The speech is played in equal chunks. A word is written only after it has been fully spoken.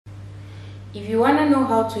If you want to know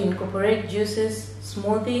how to incorporate juices,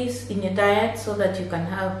 smoothies in your diet so that you can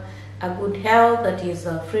have a good health that is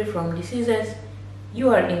free from diseases, you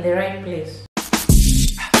are in the right place.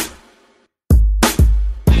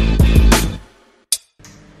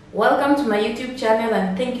 Welcome to my YouTube channel,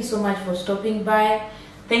 and thank you so much for stopping by.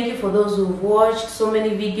 Thank you for those who've watched so many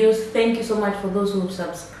videos. Thank you so much for those who've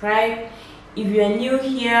subscribed. If you are new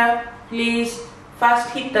here, please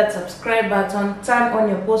first hit that subscribe button, turn on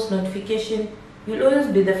your post notification. You'll always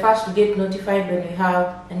be the first to get notified when we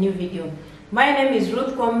have a new video. My name is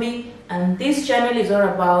Ruth Kwamby, and this channel is all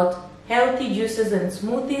about healthy juices and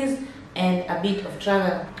smoothies and a bit of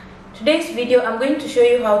travel. Today's video, I'm going to show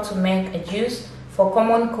you how to make a juice for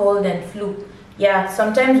common cold and flu. Yeah,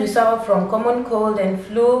 sometimes we suffer from common cold and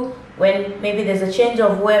flu when maybe there's a change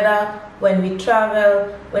of weather, when we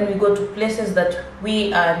travel, when we go to places that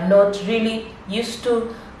we are not really used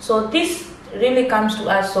to. So this really comes to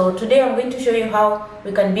us. So today I'm going to show you how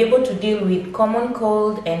we can be able to deal with common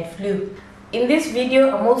cold and flu. In this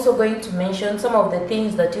video, I'm also going to mention some of the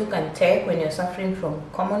things that you can take when you're suffering from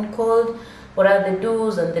common cold. What are the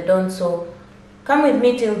do's and the don'ts? So come with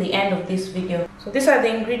me till the end of this video. So these are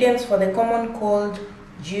the ingredients for the common cold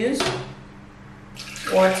juice: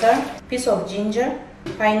 water, piece of ginger,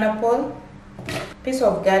 pineapple, piece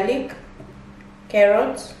of garlic,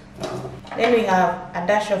 carrots, then we have a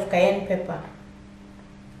dash of cayenne pepper.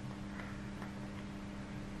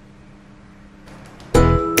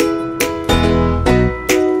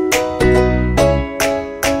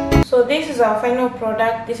 So this is our final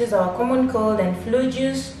product. This is our common cold and flu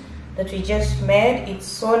juice that we just made. It's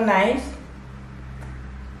so nice.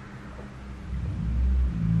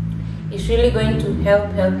 It's really going to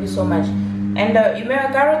help you so much. And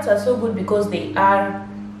carrots are so good because they have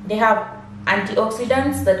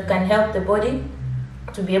antioxidants that can help the body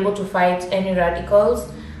to be able to fight any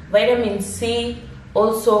radicals. Vitamin C,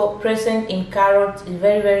 also present in carrots, is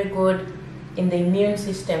very good in the immune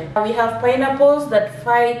system. We have pineapples that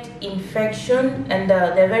fight infection, and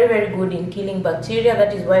they're very good in killing bacteria.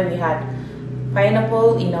 That is why we had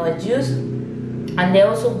pineapple in our juice. And they're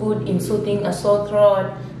also good in soothing a sore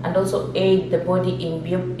throat and also aid the body in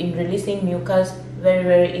releasing mucus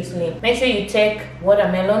very easily. Make sure you take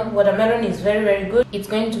watermelon. Watermelon is very good. It's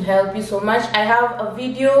going to help you so much. I have a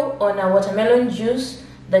video on a watermelon juice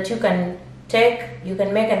that you can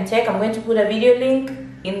make and take. I'm going to put a video link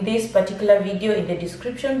in this particular video in the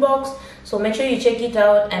description box, so make sure you check it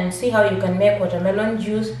out and see how you can make watermelon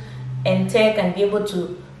juice and take and be able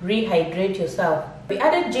to rehydrate yourself. We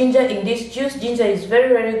added ginger in this juice. Ginger is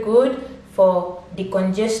very good for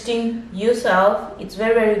decongesting yourself. It's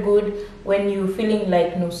very good when you're feeling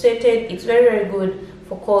like nauseated. It's very good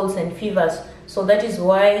for colds and fevers. So that is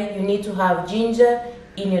why you need to have ginger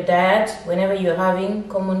in your diet whenever you're having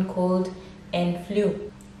common cold and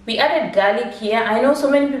flu. We added garlic here. I know so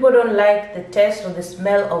many people don't like the taste or the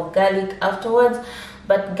smell of garlic afterwards,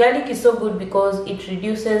 but garlic is so good because it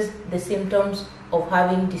reduces the symptoms of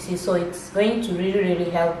having disease. So it's going to really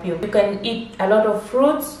help you. You can eat a lot of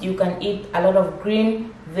fruits. You can eat a lot of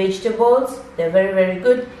green vegetables. They're very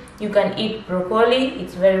good. You can eat broccoli.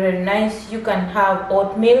 It's very nice. You can have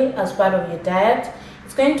oatmeal as part of your diet.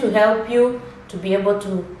 It's going to help you to be able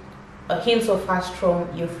to heal so fast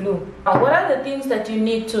from your flu. What are the things that you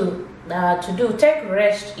need to do? Take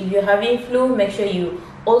rest. If you're having flu, make sure you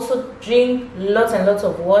also drink lots and lots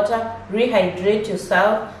of water. Rehydrate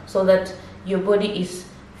yourself so that your body is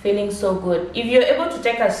feeling so good. If you're able to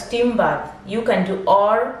take a steam bath, you can do,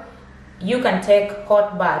 or you can take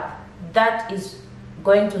hot bath. That is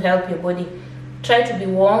going to help your body. Try to be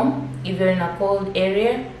warm. If you're in a cold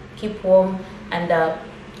area, keep warm, and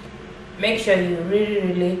make sure you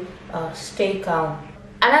really stay calm.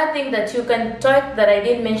 Another thing that you can take that I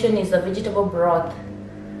didn't mention is the vegetable broth.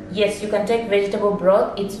 Yes, you can take vegetable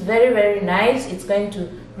broth. It's very nice. It's going to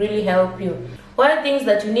really help you. What are things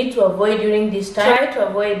that you need to avoid during this time? Try to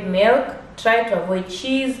avoid milk, try to avoid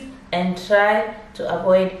cheese, and try to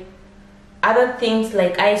avoid other things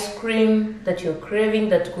like ice cream that you're craving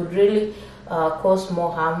that could really cause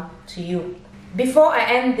more harm to you. Before I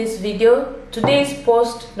end this video, today's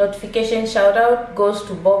post notification shout out goes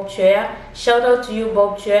to Bob Chair. Shout out to you,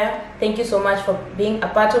 Bob Chair. Thank you so much for being a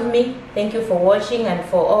part of me. Thank you for watching and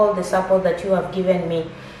for all the support that you have given me.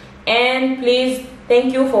 And please,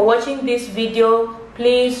 thank you for watching this video.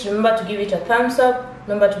 Please remember to give it a thumbs up.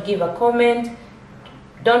 Remember to give a comment.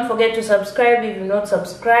 Don't forget to subscribe if you're not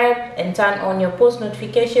subscribed, and turn on your post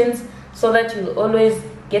notifications so that you'll always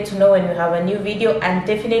get to know when we have a new video. And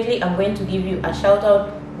definitely I'm going to give you a shout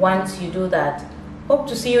out once you do that. Hope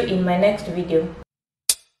to see you in my next video.